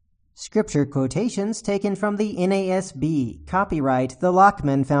Scripture quotations taken from the NASB, copyright the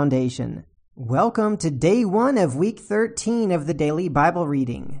Lockman Foundation. Welcome to day 1 of week 13 of the daily Bible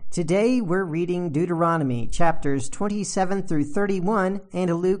reading. Today we're reading Deuteronomy chapters 27 through 31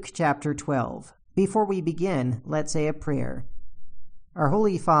 and Luke chapter 12. Before we begin, let's say a prayer. Our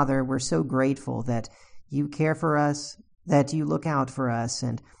Holy Father, we're so grateful that you care for us, that you look out for us,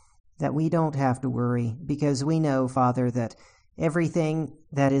 and that we don't have to worry, because we know, Father, that everything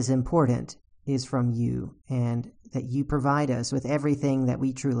that is important is from you, and that you provide us with everything that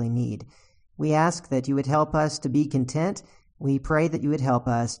we truly need. We ask that you would help us to be content. We pray that you would help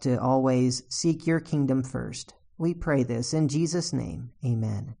us to always seek your kingdom first. We pray this in Jesus' name.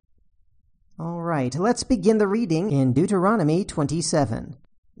 Amen. All right, let's begin the reading in Deuteronomy 27.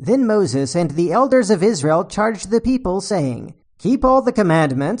 Then Moses and the elders of Israel charged the people, saying, Keep all the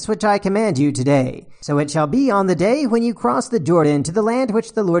commandments which I command you today. So it shall be on the day when you cross the Jordan to the land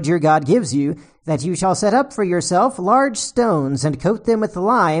which the Lord your God gives you, that you shall set up for yourself large stones, and coat them with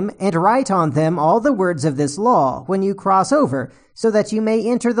lime, and write on them all the words of this law, when you cross over, so that you may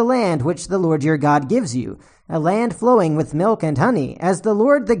enter the land which the Lord your God gives you, a land flowing with milk and honey, as the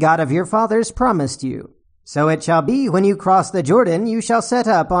Lord the God of your fathers promised you. So it shall be when you cross the Jordan, you shall set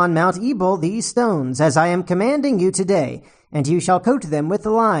up on Mount Ebal these stones, as I am commanding you today, and you shall coat them with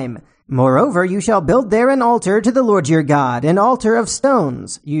lime. Moreover, you shall build there an altar to the Lord your God, an altar of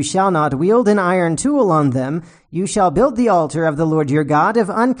stones. You shall not wield an iron tool on them. You shall build the altar of the Lord your God of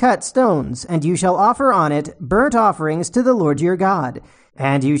uncut stones, and you shall offer on it burnt offerings to the Lord your God.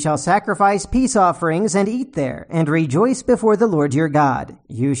 And you shall sacrifice peace offerings and eat there, and rejoice before the Lord your God.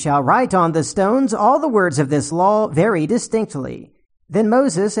 You shall write on the stones all the words of this law very distinctly. Then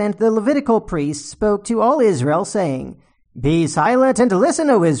Moses and the Levitical priests spoke to all Israel, saying, Be silent and listen,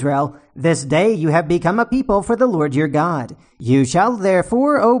 O Israel. This day you have become a people for the Lord your God. You shall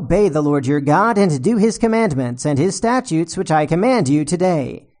therefore obey the Lord your God and do his commandments and his statutes which I command you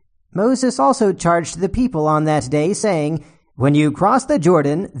today. Moses also charged the people on that day, saying, When you cross the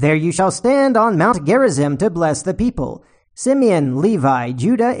Jordan, there you shall stand on Mount Gerizim to bless the people. Simeon, Levi,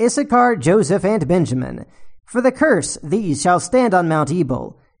 Judah, Issachar, Joseph, and Benjamin. For the curse, these shall stand on Mount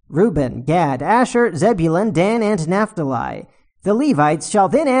Ebal. Reuben, Gad, Asher, Zebulun, Dan, and Naphtali. The Levites shall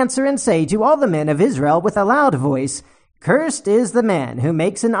then answer and say to all the men of Israel with a loud voice, Cursed is the man who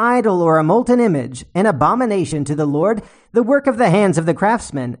makes an idol or a molten image, an abomination to the Lord, the work of the hands of the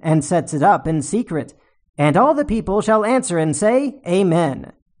craftsman, and sets it up in secret. And all the people shall answer and say,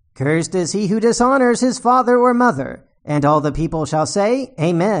 Amen. Cursed is he who dishonors his father or mother. And all the people shall say,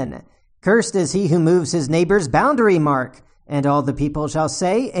 Amen. Cursed is he who moves his neighbor's boundary mark. And all the people shall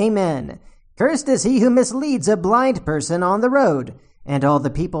say, Amen. Cursed is he who misleads a blind person on the road. And all the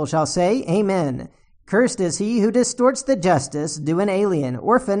people shall say, Amen. Cursed is he who distorts the justice due an alien,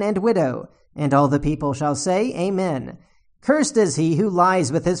 orphan, and widow. And all the people shall say, Amen. Cursed is he who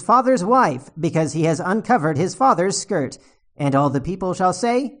lies with his father's wife, because he has uncovered his father's skirt. And all the people shall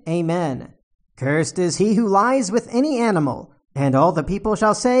say, Amen. Cursed is he who lies with any animal. And all the people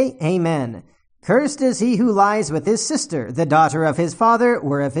shall say, Amen. Cursed is he who lies with his sister, the daughter of his father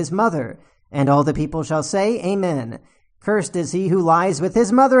or of his mother. And all the people shall say, Amen. Cursed is he who lies with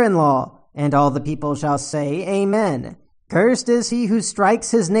his mother-in-law. And all the people shall say, Amen. Cursed is he who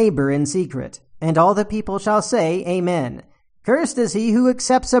strikes his neighbor in secret. And all the people shall say, Amen. Cursed is he who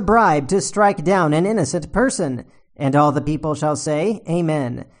accepts a bribe to strike down an innocent person. And all the people shall say,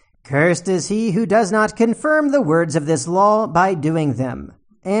 Amen. Cursed is he who does not confirm the words of this law by doing them.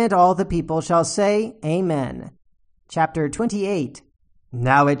 And all the people shall say, Amen. Chapter 28.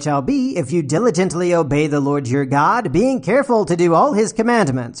 Now it shall be, if you diligently obey the Lord your God, being careful to do all his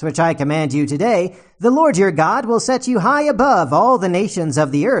commandments, which I command you today, the Lord your God will set you high above all the nations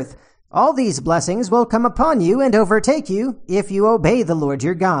of the earth. All these blessings will come upon you and overtake you, if you obey the Lord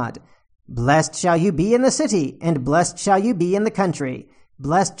your God. Blessed shall you be in the city, and blessed shall you be in the country.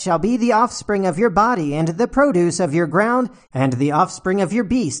 Blessed shall be the offspring of your body, and the produce of your ground, and the offspring of your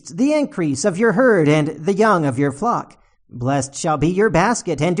beasts, the increase of your herd, and the young of your flock. Blessed shall be your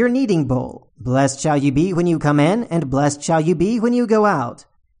basket and your kneading bowl. Blessed shall you be when you come in, and blessed shall you be when you go out.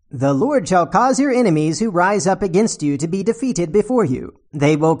 The Lord shall cause your enemies who rise up against you to be defeated before you.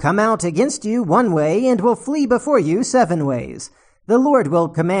 They will come out against you one way, and will flee before you 7 ways. The Lord will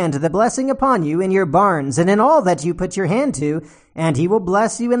command the blessing upon you in your barns and in all that you put your hand to, and he will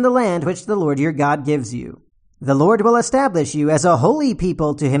bless you in the land which the Lord your God gives you. The Lord will establish you as a holy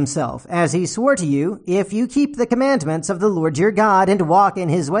people to himself, as he swore to you, if you keep the commandments of the Lord your God and walk in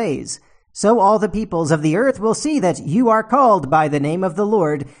his ways. So all the peoples of the earth will see that you are called by the name of the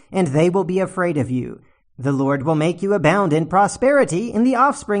Lord, and they will be afraid of you. The Lord will make you abound in prosperity in the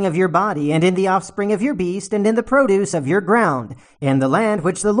offspring of your body, and in the offspring of your beast, and in the produce of your ground, in the land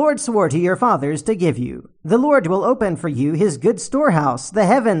which the Lord swore to your fathers to give you. The Lord will open for you his good storehouse, the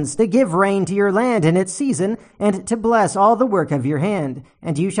heavens, to give rain to your land in its season, and to bless all the work of your hand.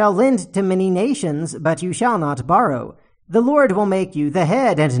 And you shall lend to many nations, but you shall not borrow. The Lord will make you the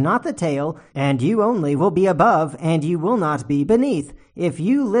head and not the tail, and you only will be above, and you will not be beneath, if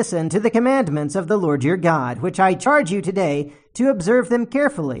you listen to the commandments of the Lord your God, which I charge you today, to observe them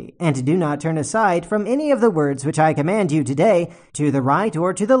carefully, and do not turn aside from any of the words which I command you today, to the right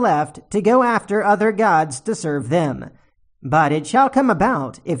or to the left, to go after other gods to serve them. But it shall come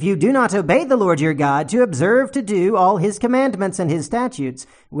about, if you do not obey the Lord your God, to observe to do all his commandments and his statutes,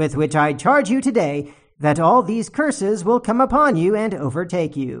 with which I charge you today, that all these curses will come upon you and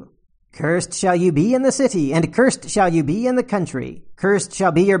overtake you. Cursed shall you be in the city, and cursed shall you be in the country. Cursed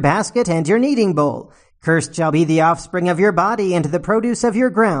shall be your basket and your kneading bowl. Cursed shall be the offspring of your body and the produce of your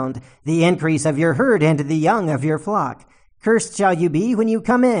ground, the increase of your herd and the young of your flock. Cursed shall you be when you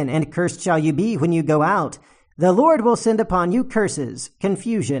come in, and cursed shall you be when you go out. The Lord will send upon you curses,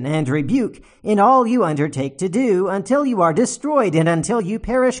 confusion, and rebuke in all you undertake to do, until you are destroyed and until you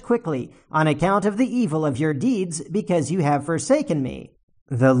perish quickly, on account of the evil of your deeds, because you have forsaken me.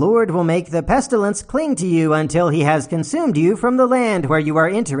 The Lord will make the pestilence cling to you until he has consumed you from the land where you are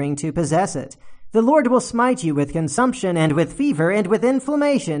entering to possess it. The Lord will smite you with consumption, and with fever, and with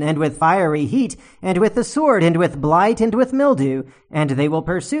inflammation, and with fiery heat, and with the sword, and with blight, and with mildew, and they will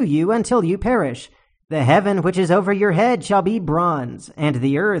pursue you until you perish. The heaven which is over your head shall be bronze, and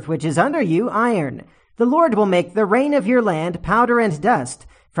the earth which is under you iron. The Lord will make the rain of your land powder and dust.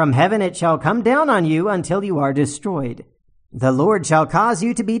 From heaven it shall come down on you until you are destroyed. The Lord shall cause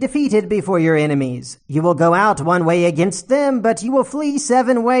you to be defeated before your enemies. You will go out one way against them, but you will flee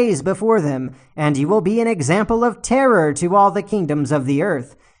 7 ways before them, and you will be an example of terror to all the kingdoms of the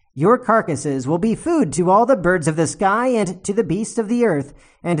earth. Your carcasses will be food to all the birds of the sky and to the beasts of the earth,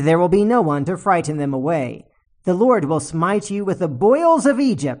 and there will be no one to frighten them away. The Lord will smite you with the boils of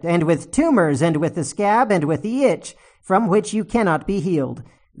Egypt, and with tumors, and with the scab, and with the itch, from which you cannot be healed.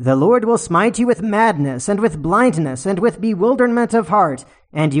 The Lord will smite you with madness, and with blindness, and with bewilderment of heart,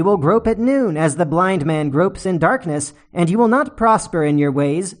 and you will grope at noon, as the blind man gropes in darkness, and you will not prosper in your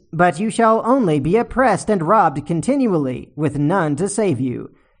ways, but you shall only be oppressed and robbed continually, with none to save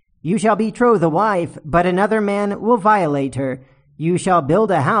you. You shall betroth a wife, but another man will violate her. You shall build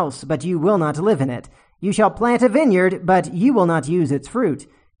a house, but you will not live in it. You shall plant a vineyard, but you will not use its fruit.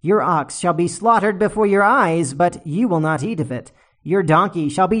 Your ox shall be slaughtered before your eyes, but you will not eat of it. Your donkey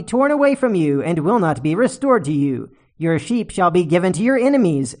shall be torn away from you, and will not be restored to you. Your sheep shall be given to your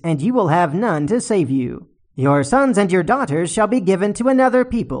enemies, and you will have none to save you. Your sons and your daughters shall be given to another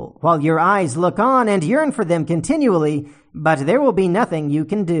people, while your eyes look on and yearn for them continually, but there will be nothing you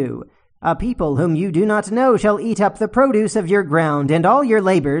can do. A people whom you do not know shall eat up the produce of your ground and all your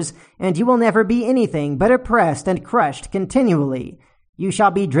labors, and you will never be anything but oppressed and crushed continually. You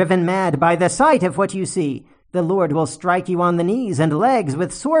shall be driven mad by the sight of what you see. The Lord will strike you on the knees and legs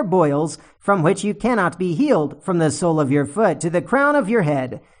with sore boils, from which you cannot be healed, from the sole of your foot to the crown of your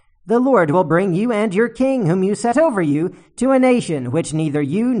head. The Lord will bring you and your king, whom you set over you, to a nation which neither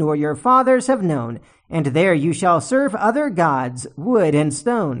you nor your fathers have known, and there you shall serve other gods, wood and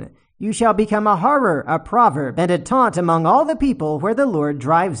stone. You shall become a horror, a proverb, and a taunt among all the people where the Lord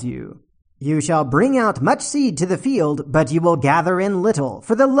drives you. You shall bring out much seed to the field, but you will gather in little,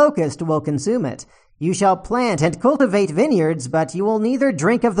 for the locust will consume it. You shall plant and cultivate vineyards, but you will neither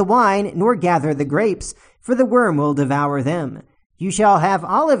drink of the wine nor gather the grapes, for the worm will devour them. You shall have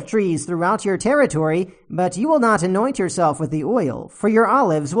olive trees throughout your territory, but you will not anoint yourself with the oil, for your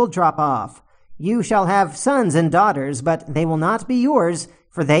olives will drop off. You shall have sons and daughters, but they will not be yours,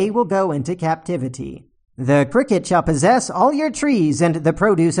 for they will go into captivity. The cricket shall possess all your trees and the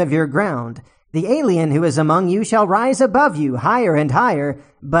produce of your ground. The alien who is among you shall rise above you higher and higher,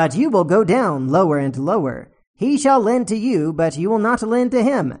 but you will go down lower and lower. He shall lend to you, but you will not lend to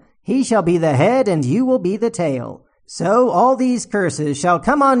him. He shall be the head, and you will be the tail. So all these curses shall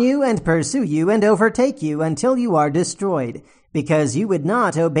come on you and pursue you and overtake you until you are destroyed, because you would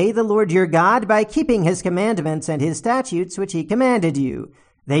not obey the Lord your God by keeping his commandments and his statutes which he commanded you.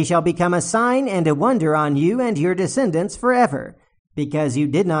 They shall become a sign and a wonder on you and your descendants forever, because you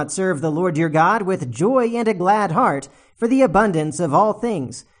did not serve the Lord your God with joy and a glad heart for the abundance of all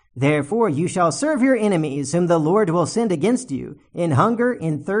things. Therefore you shall serve your enemies whom the Lord will send against you, in hunger,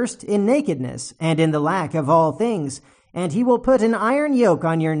 in thirst, in nakedness, and in the lack of all things, and he will put an iron yoke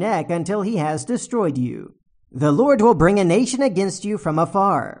on your neck until he has destroyed you. The Lord will bring a nation against you from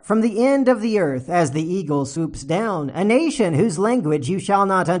afar, from the end of the earth, as the eagle swoops down, a nation whose language you shall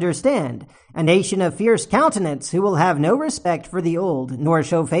not understand, a nation of fierce countenance, who will have no respect for the old, nor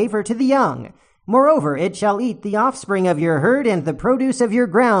show favor to the young. Moreover, it shall eat the offspring of your herd and the produce of your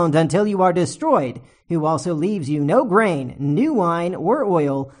ground until you are destroyed, who also leaves you no grain, new wine, or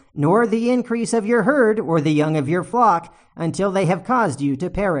oil, nor the increase of your herd, or the young of your flock, until they have caused you to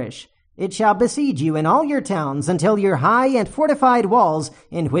perish. It shall besiege you in all your towns until your high and fortified walls,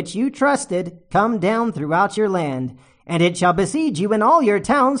 in which you trusted, come down throughout your land. And it shall besiege you in all your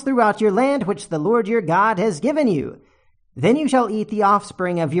towns throughout your land which the Lord your God has given you. Then you shall eat the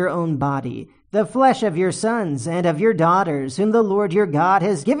offspring of your own body, the flesh of your sons and of your daughters, whom the Lord your God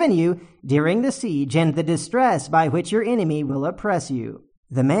has given you during the siege and the distress by which your enemy will oppress you.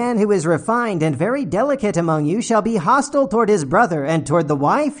 The man who is refined and very delicate among you shall be hostile toward his brother, and toward the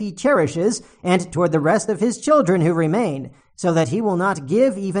wife he cherishes, and toward the rest of his children who remain, so that he will not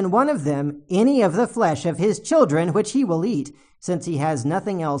give even one of them any of the flesh of his children which he will eat, since he has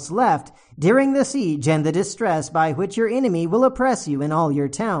nothing else left, during the siege and the distress by which your enemy will oppress you in all your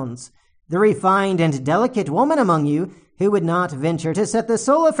towns. The refined and delicate woman among you, who would not venture to set the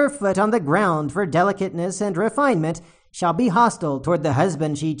sole of her foot on the ground for delicateness and refinement, shall be hostile toward the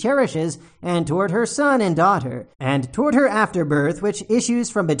husband she cherishes, and toward her son and daughter, and toward her afterbirth which issues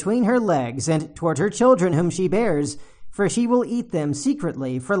from between her legs, and toward her children whom she bears, for she will eat them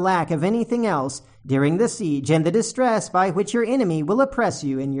secretly for lack of anything else during the siege and the distress by which your enemy will oppress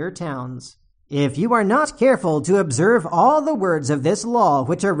you in your towns. If you are not careful to observe all the words of this law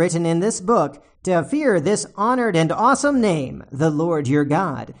which are written in this book, to fear this honored and awesome name, the Lord your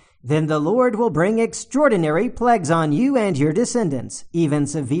God, then the Lord will bring extraordinary plagues on you and your descendants, even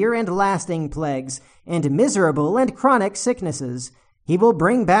severe and lasting plagues, and miserable and chronic sicknesses. He will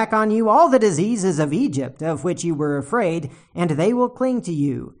bring back on you all the diseases of Egypt, of which you were afraid, and they will cling to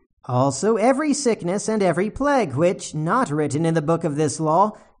you. Also every sickness and every plague which, not written in the book of this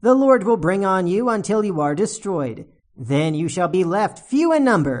law, the Lord will bring on you until you are destroyed. Then you shall be left few in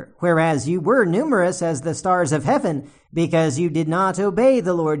number, whereas you were numerous as the stars of heaven, because you did not obey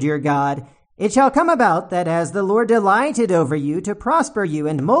the Lord your God. It shall come about that as the Lord delighted over you to prosper you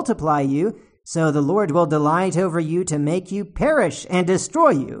and multiply you, so the Lord will delight over you to make you perish and destroy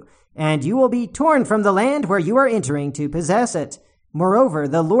you, and you will be torn from the land where you are entering to possess it. Moreover,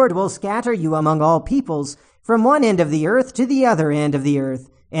 the Lord will scatter you among all peoples, from one end of the earth to the other end of the earth,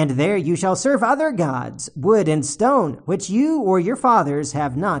 and there you shall serve other gods, wood and stone, which you or your fathers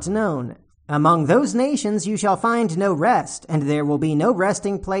have not known. Among those nations you shall find no rest, and there will be no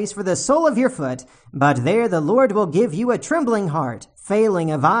resting place for the sole of your foot, but there the Lord will give you a trembling heart,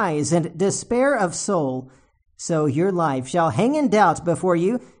 failing of eyes, and despair of soul. So your life shall hang in doubt before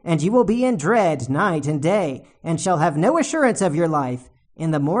you, and you will be in dread night and day, and shall have no assurance of your life.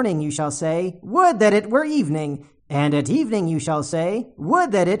 In the morning you shall say, "Would that it were evening," and at evening you shall say,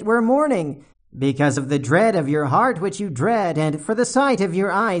 "Would that it were morning," because of the dread of your heart which you dread, and for the sight of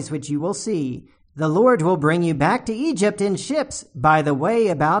your eyes which you will see. The Lord will bring you back to Egypt in ships, by the way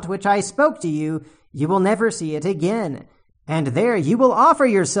about which I spoke to you. You will never see it again. And there you will offer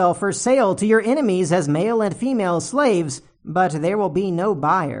yourself for sale to your enemies as male and female slaves, but there will be no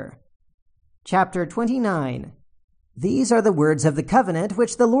buyer. Chapter 29. These are the words of the covenant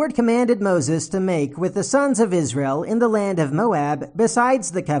which the Lord commanded Moses to make with the sons of Israel in the land of Moab,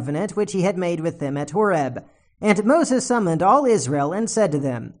 besides the covenant which he had made with them at Horeb. And Moses summoned all Israel and said to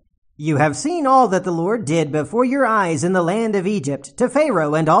them, "You have seen all that the Lord did before your eyes in the land of Egypt, to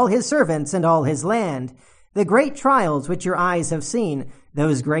Pharaoh and all his servants and all his land, the great trials which your eyes have seen,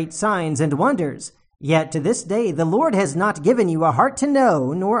 those great signs and wonders. Yet to this day the Lord has not given you a heart to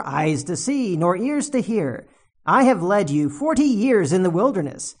know, nor eyes to see, nor ears to hear. I have led you 40 years in the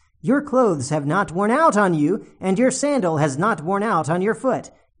wilderness. Your clothes have not worn out on you, and your sandal has not worn out on your foot.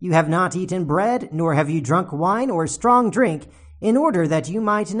 You have not eaten bread, nor have you drunk wine or strong drink, in order that you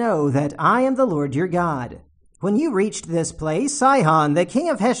might know that I am the Lord your God. When you reached this place, Sihon the king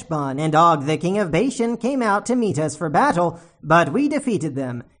of Heshbon and Og the king of Bashan came out to meet us for battle, but we defeated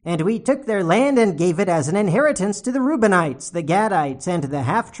them, and we took their land and gave it as an inheritance to the Reubenites, the Gadites, and the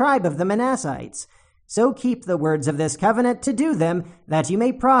half-tribe of the Manassites. So keep the words of this covenant to do them, that you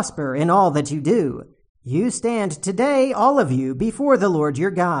may prosper in all that you do. You stand today, all of you, before the Lord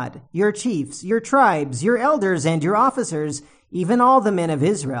your God, your chiefs, your tribes, your elders, and your officers, even all the men of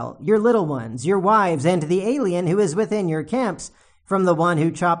Israel, your little ones, your wives, and the alien who is within your camps, from the one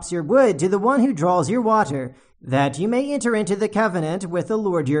who chops your wood to the one who draws your water. that you may enter into the covenant with the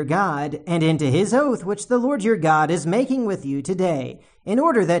Lord your God, and into his oath which the Lord your God is making with you today, in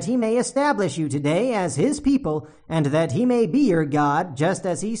order that he may establish you today as his people, and that he may be your God, just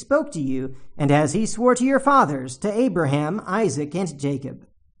as he spoke to you, and as he swore to your fathers, to Abraham, Isaac, and Jacob.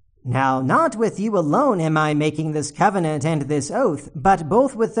 Now not with you alone am I making this covenant and this oath, but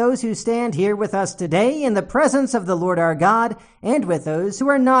both with those who stand here with us today in the presence of the Lord our God, and with those who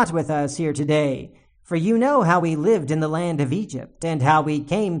are not with us here today. For you know how we lived in the land of Egypt, and how we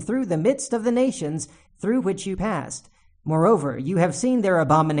came through the midst of the nations through which you passed. Moreover, you have seen their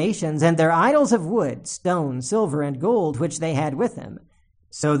abominations and their idols of wood, stone, silver, and gold, which they had with them.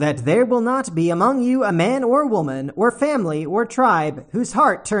 So that there will not be among you a man or woman, or family, or tribe, whose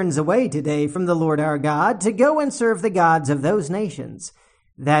heart turns away today from the Lord our God, to go and serve the gods of those nations.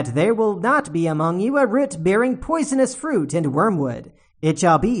 That there will not be among you a root bearing poisonous fruit and wormwood. It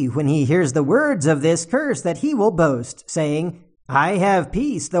shall be, when he hears the words of this curse, that he will boast, saying, I have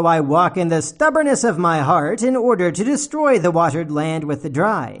peace, though I walk in the stubbornness of my heart, in order to destroy the watered land with the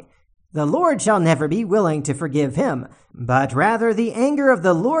dry. The Lord shall never be willing to forgive him, but rather the anger of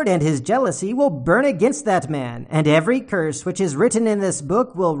the Lord and his jealousy will burn against that man, and every curse which is written in this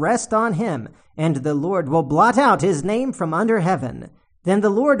book will rest on him, and the Lord will blot out his name from under heaven. Then the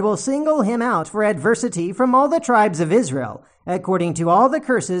Lord will single him out for adversity from all the tribes of Israel, according to all the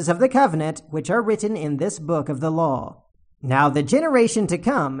curses of the covenant which are written in this book of the law. Now the generation to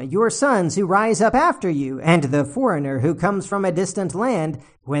come, your sons who rise up after you, and the foreigner who comes from a distant land,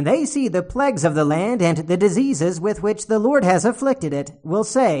 when they see the plagues of the land and the diseases with which the Lord has afflicted it, will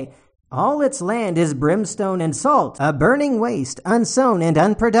say, all its land is brimstone and salt, a burning waste, unsown and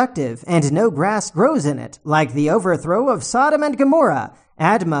unproductive, and no grass grows in it, like the overthrow of Sodom and Gomorrah,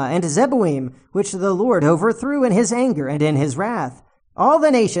 Admah and Zeboim, which the Lord overthrew in his anger and in his wrath. All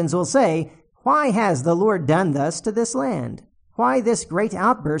the nations will say, why has the Lord done thus to this land? Why this great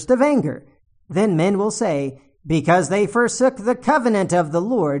outburst of anger? Then men will say, because they forsook the covenant of the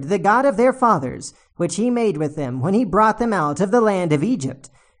Lord, the God of their fathers, which he made with them when he brought them out of the land of Egypt.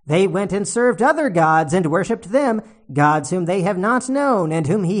 They went and served other gods and worshipped them, gods whom they have not known and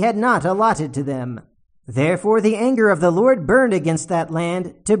whom he had not allotted to them. Therefore the anger of the Lord burned against that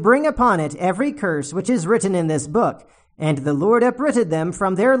land, to bring upon it every curse which is written in this book. And the Lord uprooted them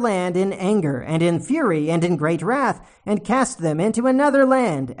from their land in anger, and in fury, and in great wrath, and cast them into another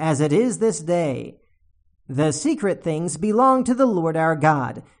land, as it is this day. The secret things belong to the Lord our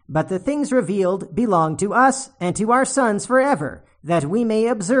God, but the things revealed belong to us and to our sons forever, that we may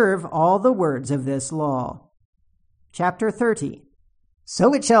observe all the words of this law. Chapter 30.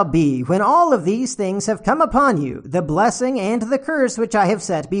 So it shall be, when all of these things have come upon you, the blessing and the curse which I have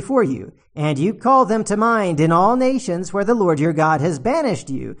set before you, and you call them to mind in all nations where the Lord your God has banished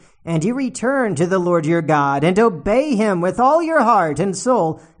you, and you return to the Lord your God, and obey him with all your heart and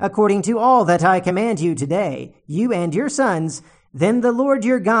soul, according to all that I command you today, you and your sons, then the Lord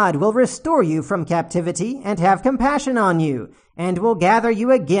your God will restore you from captivity, and have compassion on you, and will gather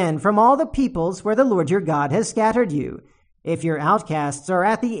you again from all the peoples where the Lord your God has scattered you. If your outcasts are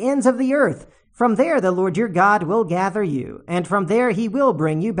at the ends of the earth, from there the Lord your God will gather you, and from there he will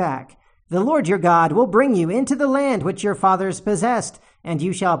bring you back. The Lord your God will bring you into the land which your fathers possessed, and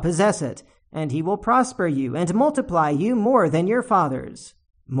you shall possess it, and he will prosper you and multiply you more than your fathers.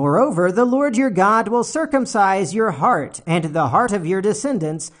 Moreover, the Lord your God will circumcise your heart and the heart of your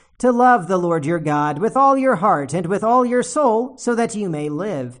descendants to love the Lord your God with all your heart and with all your soul, so that you may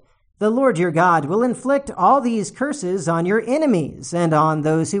live. The Lord your God will inflict all these curses on your enemies and on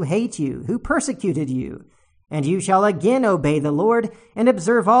those who hate you, who persecuted you. And you shall again obey the Lord and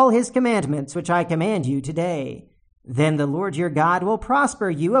observe all his commandments which I command you today. Then the Lord your God will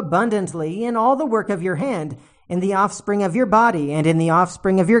prosper you abundantly in all the work of your hand, in the offspring of your body, and in the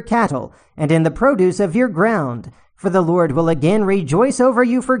offspring of your cattle, and in the produce of your ground. For the Lord will again rejoice over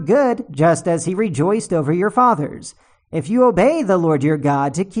you for good, just as he rejoiced over your fathers. If you obey the Lord your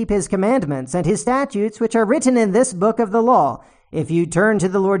God to keep his commandments and his statutes which are written in this book of the law, if you turn to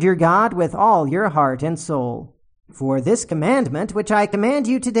the Lord your God with all your heart and soul. For this commandment which I command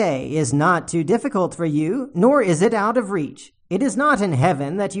you today is not too difficult for you, nor is it out of reach. It is not in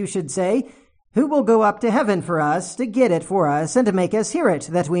heaven that you should say, who will go up to heaven for us to get it for us and to make us hear it,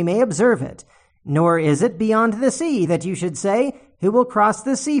 that we may observe it? Nor is it beyond the sea that you should say, who will cross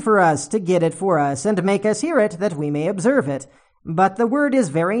the sea for us to get it for us and make us hear it, that we may observe it? But the word is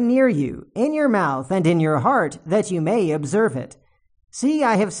very near you, in your mouth and in your heart, that you may observe it. See,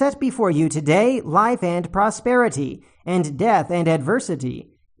 I have set before you today life and prosperity, and death and adversity,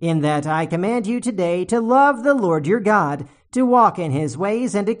 in that I command you today to love the Lord your God, to walk in his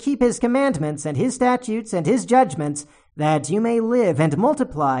ways and to keep his commandments and his statutes and his judgments, that you may live and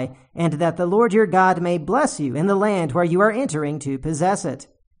multiply, and that the Lord your God may bless you in the land where you are entering to possess it.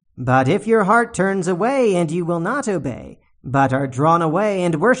 But if your heart turns away and you will not obey, but are drawn away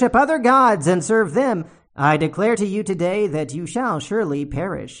and worship other gods and serve them, I declare to you today that you shall surely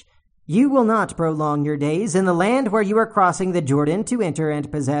perish. You will not prolong your days in the land where you are crossing the Jordan to enter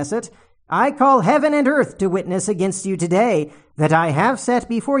and possess it. I call heaven and earth to witness against you today that I have set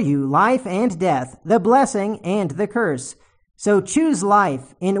before you life and death, the blessing and the curse. So choose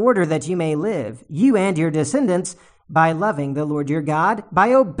life in order that you may live, you and your descendants, by loving the Lord your God,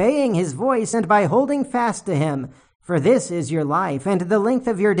 by obeying his voice, and by holding fast to him. For this is your life and the length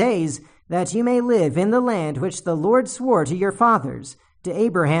of your days, that you may live in the land which the Lord swore to your fathers, to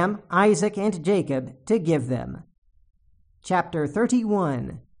Abraham, Isaac, and Jacob, to give them. Chapter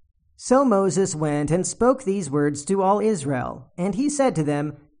 31. So Moses went and spoke these words to all Israel, and he said to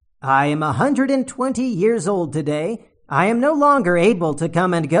them, I am 120 years old today. I am no longer able to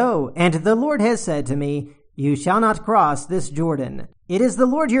come and go, and the Lord has said to me, You shall not cross this Jordan. It is the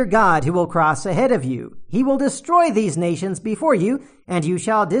Lord your God who will cross ahead of you. He will destroy these nations before you, and you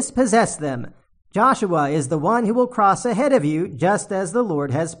shall dispossess them. Joshua is the one who will cross ahead of you, just as the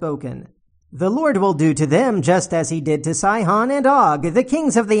Lord has spoken. The Lord will do to them just as he did to Sihon and Og, the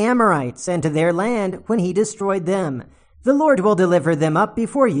kings of the Amorites, and to their land when he destroyed them. The Lord will deliver them up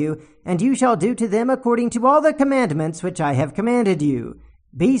before you, and you shall do to them according to all the commandments which I have commanded you.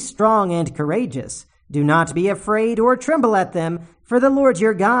 Be strong and courageous. Do not be afraid or tremble at them, for the Lord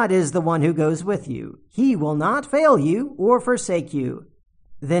your God is the one who goes with you. He will not fail you or forsake you.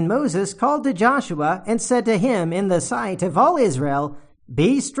 Then Moses called to Joshua and said to him in the sight of all Israel,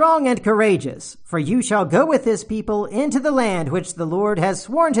 Be strong and courageous, for you shall go with this people into the land which the Lord has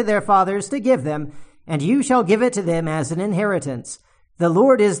sworn to their fathers to give them, and you shall give it to them as an inheritance. The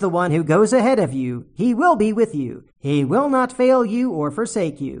Lord is the one who goes ahead of you. He will be with you. He will not fail you or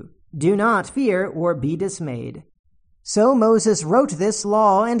forsake you. Do not fear or be dismayed. So Moses wrote this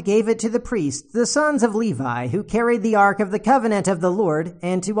law and gave it to the priests, the sons of Levi, who carried the ark of the covenant of the Lord,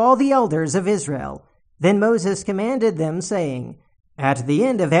 and to all the elders of Israel. Then Moses commanded them, saying, At the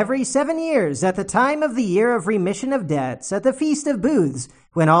end of every 7 years, at the time of the year of remission of debts, at the feast of booths,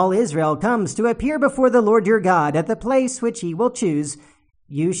 when all Israel comes to appear before the Lord your God at the place which he will choose,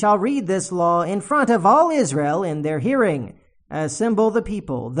 you shall read this law in front of all Israel in their hearing. Assemble the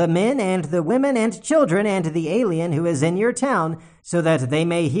people, the men and the women and children and the alien who is in your town, so that they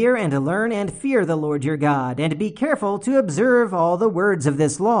may hear and learn and fear the Lord your God, and be careful to observe all the words of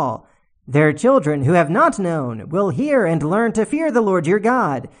this law. Their children who have not known will hear and learn to fear the Lord your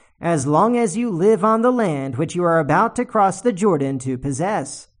God, as long as you live on the land which you are about to cross the Jordan to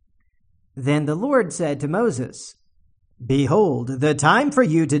possess. Then the Lord said to Moses, Behold, the time for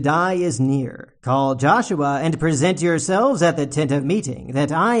you to die is near. Call Joshua and present yourselves at the tent of meeting,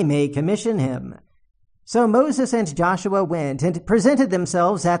 that I may commission him. So Moses and Joshua went and presented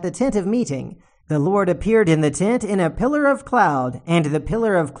themselves at the tent of meeting. The Lord appeared in the tent in a pillar of cloud, and the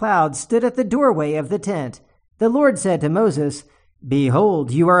pillar of cloud stood at the doorway of the tent. The Lord said to Moses,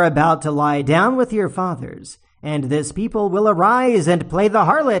 Behold, you are about to lie down with your fathers, and this people will arise and play the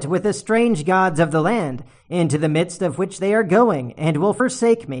harlot with the strange gods of the land, into the midst of which they are going, and will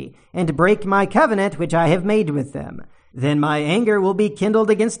forsake me, and break my covenant which I have made with them. Then my anger will be kindled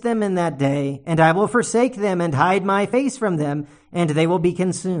against them in that day, and I will forsake them and hide my face from them, and they will be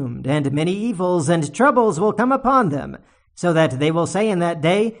consumed, and many evils and troubles will come upon them, so that they will say in that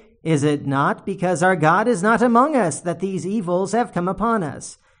day, Is it not because our God is not among us that these evils have come upon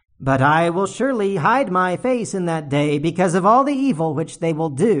us? But I will surely hide my face in that day because of all the evil which they will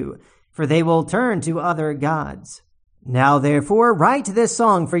do, for they will turn to other gods. Now therefore write this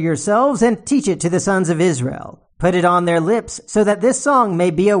song for yourselves and teach it to the sons of Israel. Put it on their lips, so that this song may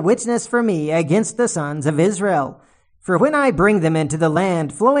be a witness for me against the sons of Israel. For when I bring them into the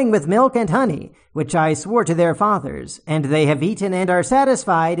land flowing with milk and honey, which I swore to their fathers, and they have eaten and are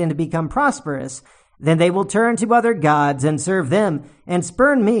satisfied and become prosperous, then they will turn to other gods and serve them, and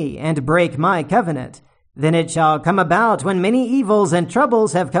spurn me and break my covenant. Then it shall come about, when many evils and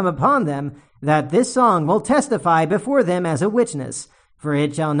troubles have come upon them, that this song will testify before them as a witness, for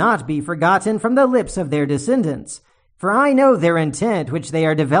it shall not be forgotten from the lips of their descendants. For I know their intent which they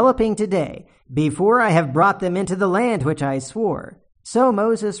are developing today, before I have brought them into the land which I swore. So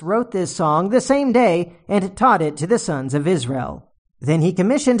Moses wrote this song the same day, and taught it to the sons of Israel. Then he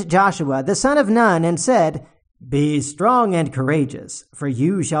commissioned Joshua the son of Nun, and said, Be strong and courageous, for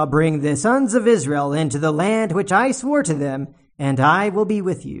you shall bring the sons of Israel into the land which I swore to them, and I will be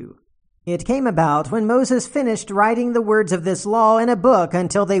with you. It came about when Moses finished writing the words of this law in a book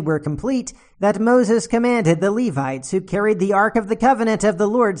until they were complete, that Moses commanded the Levites who carried the ark of the covenant of the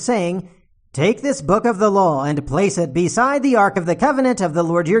Lord, saying, "Take this book of the law and place it beside the ark of the covenant of the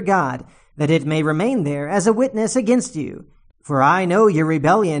Lord your God, that it may remain there as a witness against you. For I know your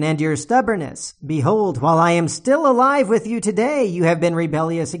rebellion and your stubbornness. Behold, while I am still alive with you today, you have been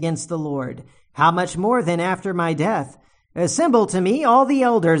rebellious against the Lord. How much more then after my death? Assemble to me all the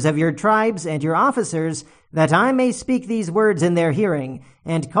elders of your tribes and your officers, that I may speak these words in their hearing,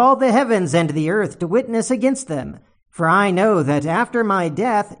 and call the heavens and the earth to witness against them. For I know that after my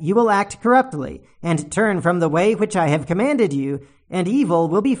death you will act corruptly, and turn from the way which I have commanded you, and evil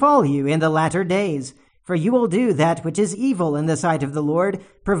will befall you in the latter days. For you will do that which is evil in the sight of the Lord,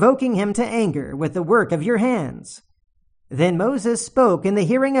 provoking him to anger with the work of your hands." Then Moses spoke in the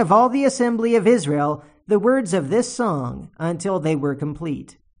hearing of all the assembly of Israel the words of this song until they were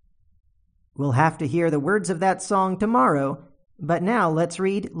complete. We'll have to hear the words of that song tomorrow, but now let's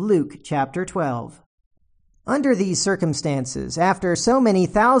read Luke chapter 12. Under these circumstances, after so many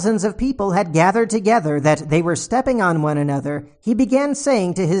thousands of people had gathered together that they were stepping on one another, he began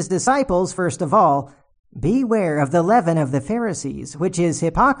saying to his disciples, first of all, "Beware of the leaven of the Pharisees, which is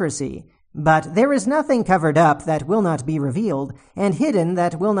hypocrisy. But there is nothing covered up that will not be revealed, and hidden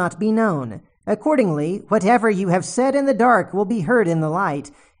that will not be known. Accordingly, whatever you have said in the dark will be heard in the light,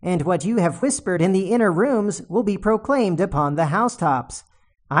 and what you have whispered in the inner rooms will be proclaimed upon the housetops.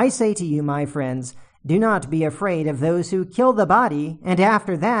 I say to you, my friends, do not be afraid of those who kill the body, and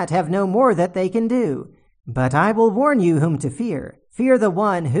after that have no more that they can do. But I will warn you whom to fear. Fear the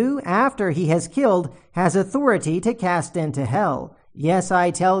one who, after he has killed, has authority to cast into hell. Yes, I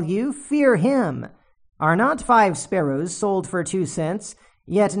tell you, fear him. Are not 5 sparrows sold for 2 cents?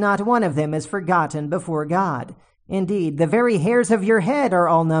 Yet not one of them is forgotten before God. Indeed, the very hairs of your head are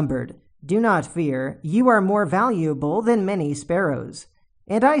all numbered. Do not fear, you are more valuable than many sparrows.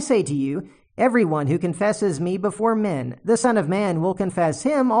 And I say to you, everyone who confesses me before men, the Son of Man will confess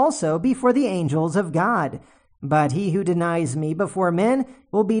him also before the angels of God. But he who denies me before men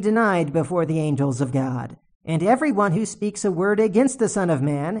will be denied before the angels of God. And everyone who speaks a word against the Son of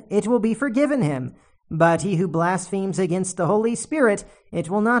Man, it will be forgiven him. But he who blasphemes against the Holy Spirit, it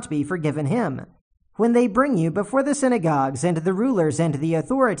will not be forgiven him. When they bring you before the synagogues and the rulers and the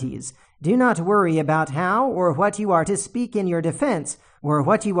authorities, do not worry about how or what you are to speak in your defense, or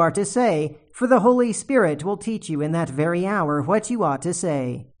what you are to say, for the Holy Spirit will teach you in that very hour what you ought to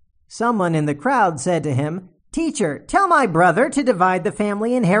say. Someone in the crowd said to him, "Teacher, tell my brother to divide the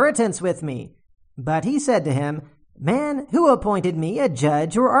family inheritance with me." But he said to him, "Man, who appointed me a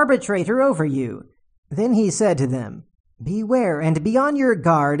judge or arbitrator over you?" Then he said to them, "Beware and be on your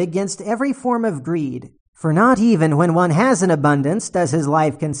guard against every form of greed, for not even when one has an abundance does his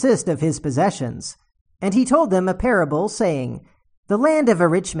life consist of his possessions." And he told them a parable, saying, "The land of a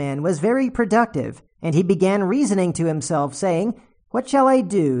rich man was very productive, and he began reasoning to himself, saying, 'What shall I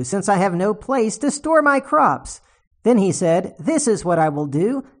do, since I have no place to store my crops?' Then he said, 'This is what I will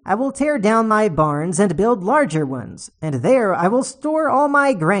do. I will tear down my barns and build larger ones, and there I will store all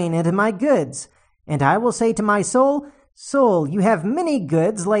my grain and my goods. And I will say to my soul, Soul, you have many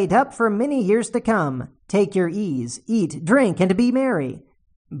goods laid up for many years to come. Take your ease, eat, drink, and be merry.'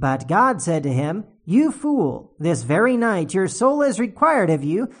 But God said to him, 'You fool, this very night your soul is required of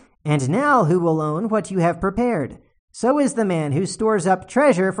you, and now who will own what you have prepared? So is the man who stores up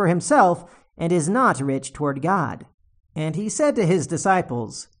treasure for himself and is not rich toward God.' And he said to his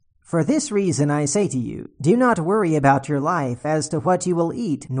disciples, 'For this reason I say to you, do not worry about your life as to what you will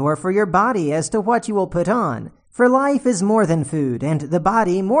eat, nor for your body as to what you will put on. For life is more than food, and the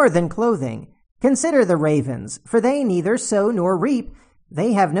body more than clothing. Consider the ravens, for they neither sow nor reap.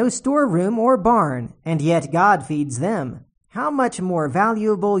 They have no storeroom or barn, and yet God feeds them. How much more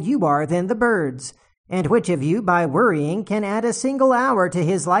valuable you are than the birds? And which of you, by worrying, can add a single hour to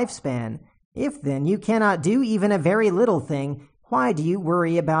his lifespan? If then you cannot do even a very little thing, why do you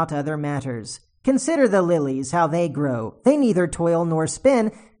worry about other matters? Consider the lilies, how they grow. They neither toil nor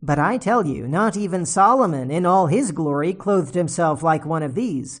spin, but I tell you, not even Solomon in all his glory clothed himself like one of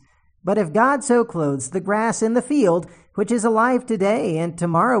these. But if God so clothes the grass in the field, which is alive today and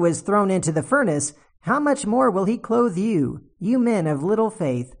tomorrow is thrown into the furnace, how much more will he clothe you, you men of little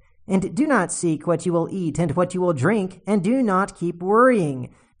faith? And do not seek what you will eat and what you will drink, and do not keep worrying.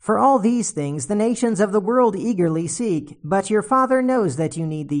 For all these things the nations of the world eagerly seek, but your Father knows that you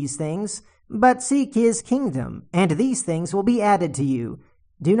need these things. But seek his kingdom, and these things will be added to you.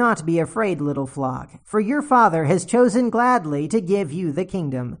 Do not be afraid, little flock, for your Father has chosen gladly to give you the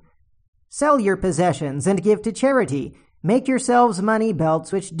kingdom. Sell your possessions and give to charity. Make yourselves money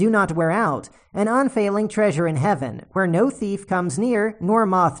belts which do not wear out, an unfailing treasure in heaven, where no thief comes near, nor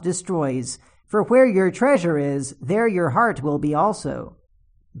moth destroys. For where your treasure is, there your heart will be also.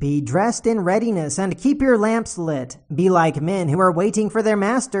 Be dressed in readiness, and keep your lamps lit. Be like men who are waiting for their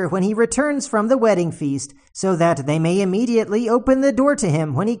master when he returns from the wedding feast, so that they may immediately open the door to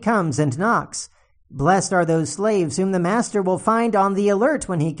him when he comes and knocks. Blessed are those slaves whom the master will find on the alert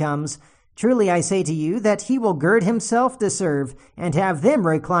when he comes. Truly I say to you that he will gird himself to serve, and have them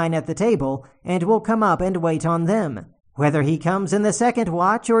recline at the table, and will come up and wait on them. Whether he comes in the second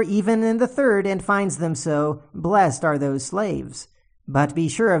watch, or even in the third, and finds them so, blessed are those slaves. But be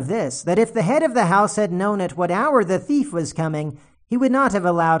sure of this, that if the head of the house had known at what hour the thief was coming, he would not have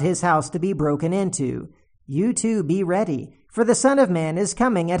allowed his house to be broken into. You too be ready, for the Son of Man is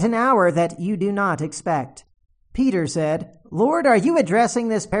coming at an hour that you do not expect. Peter said, Lord, are you addressing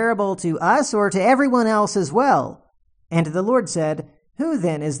this parable to us or to everyone else as well? And the Lord said, Who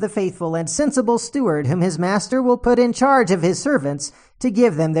then is the faithful and sensible steward whom his master will put in charge of his servants to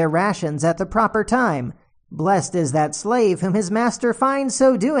give them their rations at the proper time? Blessed is that slave whom his master finds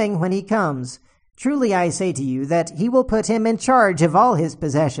so doing when he comes. Truly I say to you that he will put him in charge of all his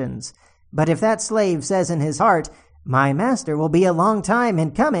possessions. But if that slave says in his heart, My master will be a long time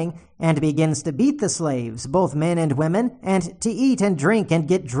in coming, and begins to beat the slaves, both men and women, and to eat and drink and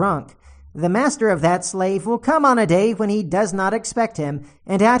get drunk, the master of that slave will come on a day when he does not expect him,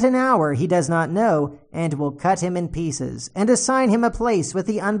 and at an hour he does not know, and will cut him in pieces, and assign him a place with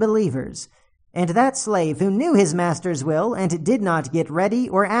the unbelievers. And that slave who knew his master's will and did not get ready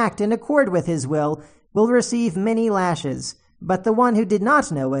or act in accord with his will receive many lashes. But the one who did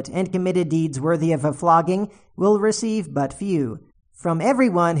not know it and committed deeds worthy of a flogging will receive but few. From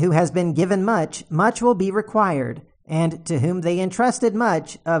everyone who has been given much, much will be required, and to whom they entrusted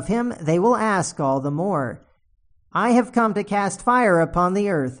much, of him they will ask all the more. I have come to cast fire upon the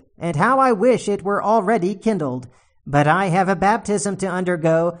earth, and how I wish it were already kindled. But I have a baptism to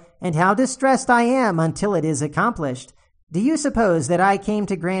undergo, and how distressed I am until it is accomplished. Do you suppose that I came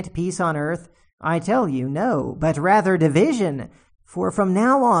to grant peace on earth? I tell you, no, but rather division. For from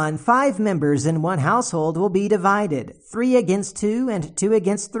now on 5 members in one household will be divided, 3 against 2, and 2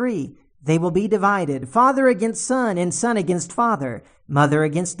 against 3. They will be divided, father against son, and son against father, mother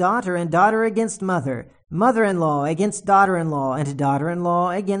against daughter, and daughter against mother, mother-in-law against daughter-in-law, and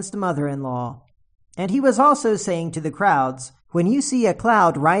daughter-in-law against mother-in-law. And he was also saying to the crowds, When you see a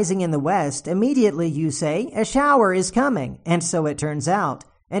cloud rising in the west, immediately you say, A shower is coming, and so it turns out.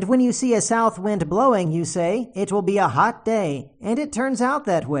 And when you see a south wind blowing, you say, It will be a hot day, and it turns out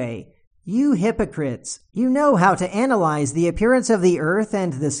that way. You hypocrites, you know how to analyze the appearance of the earth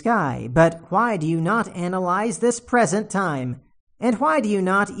and the sky, but why do you not analyze this present time? And why do you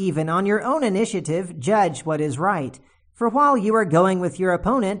not even on your own initiative judge what is right? For while you are going with your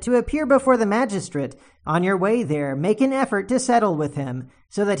opponent to appear before the magistrate, on your way there make an effort to settle with him,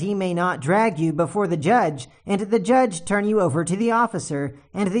 so that he may not drag you before the judge, and the judge turn you over to the officer,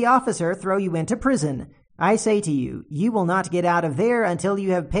 and the officer throw you into prison. I say to you, you will not get out of there until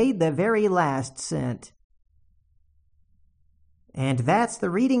you have paid the very last cent. And that's the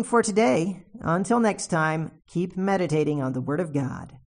reading for today. Until next time, keep meditating on the Word of God.